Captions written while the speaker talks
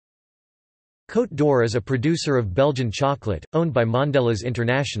Côte d'Or is a producer of Belgian chocolate, owned by Mondelez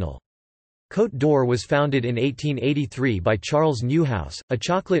International. Côte d'Or was founded in 1883 by Charles Newhouse, a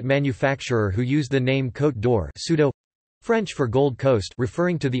chocolate manufacturer who used the name Côte d'Or pseudo-French for Gold Coast,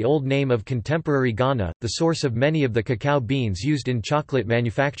 referring to the old name of contemporary Ghana, the source of many of the cacao beans used in chocolate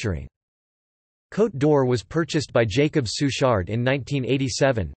manufacturing. Côte d'Or was purchased by Jacobs Suchard in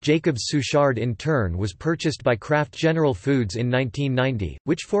 1987. Jacobs Suchard in turn was purchased by Kraft General Foods in 1990,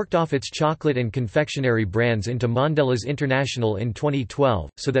 which forked off its chocolate and confectionery brands into Mondelez International in 2012,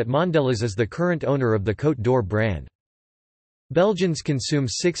 so that Mondelez is the current owner of the Côte d'Or brand. Belgians consume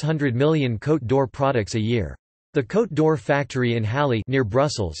 600 million Côte d'Or products a year. The Côte d'Or factory in Halle near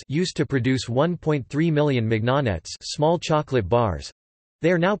Brussels used to produce 1.3 million magnonets, small chocolate bars.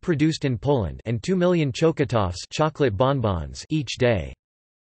 They are now produced in Poland, and 2 million chocotofs, chocolate bonbons, each day.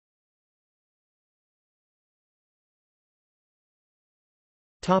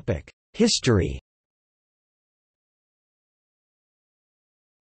 Topic: History.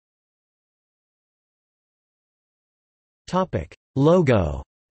 Topic: Logo.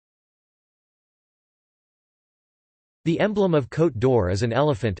 The emblem of Côte d'Or is an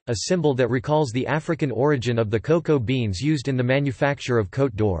elephant, a symbol that recalls the African origin of the cocoa beans used in the manufacture of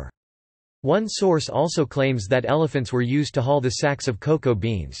Côte d'Or. One source also claims that elephants were used to haul the sacks of cocoa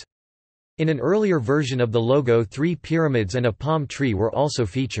beans. In an earlier version of the logo, 3 pyramids and a palm tree were also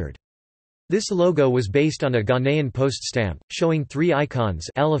featured. This logo was based on a Ghanaian post stamp, showing 3 icons: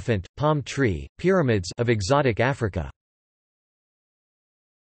 elephant, palm tree, pyramids of exotic Africa.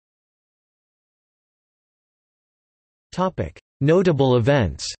 Notable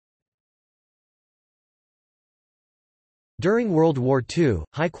events. During World War II,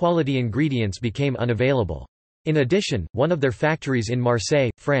 high-quality ingredients became unavailable. In addition, one of their factories in Marseille,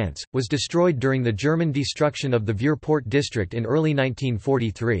 France, was destroyed during the German destruction of the Vieux-Port district in early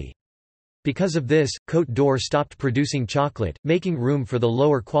 1943. Because of this, Côte d'Or stopped producing chocolate, making room for the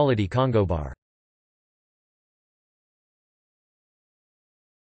lower-quality Congo bar.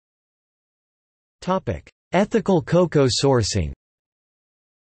 Ethical cocoa sourcing.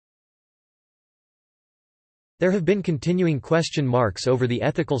 There have been continuing question marks over the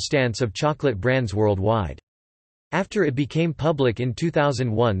ethical stance of chocolate brands worldwide. After it became public in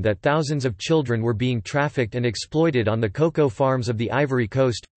 2001 that thousands of children were being trafficked and exploited on the cocoa farms of the Ivory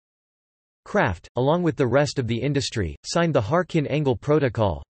Coast, Kraft, along with the rest of the industry, signed the Harkin-Engel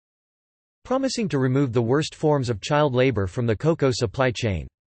Protocol, promising to remove the worst forms of child labor from the cocoa supply chain.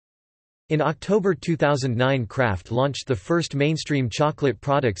 In October 2009, Kraft launched the first mainstream chocolate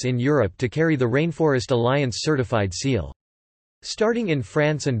products in Europe to carry the Rainforest Alliance certified seal. Starting in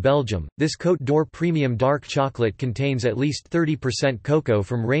France and Belgium, this Côte d'Or premium dark chocolate contains at least 30% cocoa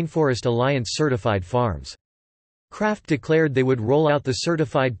from Rainforest Alliance certified farms. Kraft declared they would roll out the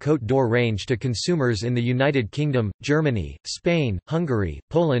certified Côte d'Or range to consumers in the United Kingdom, Germany, Spain, Hungary,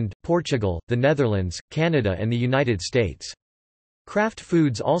 Poland, Portugal, the Netherlands, Canada and the United States. Kraft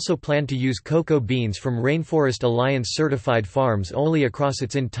Foods also planned to use cocoa beans from Rainforest Alliance certified farms only across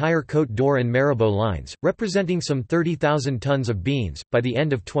its entire Côte d'Or and Marabout lines, representing some 30,000 tons of beans, by the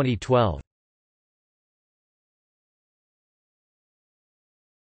end of 2012.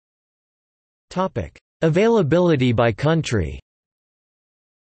 Availability by country.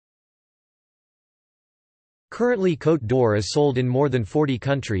 Currently Côte d'Or is sold in more than 40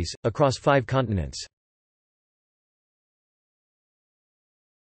 countries, across 5 continents.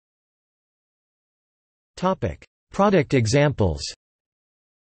 Product examples.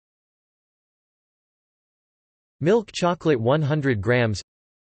 Milk chocolate 100 grams,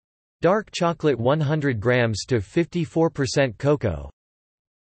 dark chocolate 100 grams to 54% cocoa,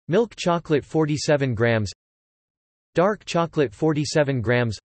 milk chocolate 47 grams, dark chocolate 47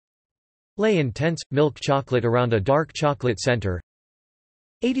 grams, lait intense milk chocolate around a dark chocolate center,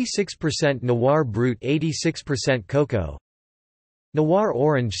 86% noir brut 86% cocoa, Noir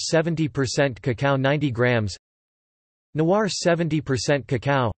orange 70% cacao 90 grams, Noir 70%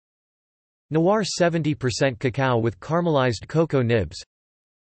 cacao, Noir 70% cacao with caramelized cocoa nibs,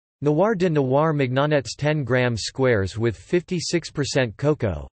 Noir de Noir magnonets 10 grams squares with 56%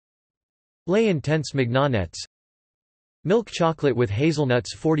 cocoa, Lait intense magnonets, milk chocolate with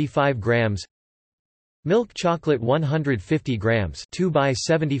hazelnuts 45 grams, milk chocolate 150 grams 2 by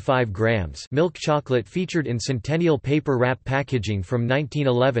 75 grams milk chocolate featured in Centennial paper wrap packaging from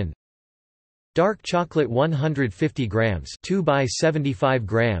 1911, dark chocolate 150 grams 2 by 75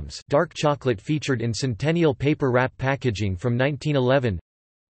 grams dark chocolate featured in Centennial paper wrap packaging from 1911,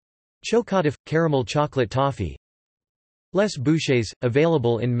 Chocotif – caramel chocolate toffee, Les Bouchées –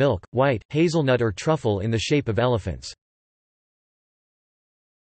 available in milk, white, hazelnut or truffle in the shape of elephants.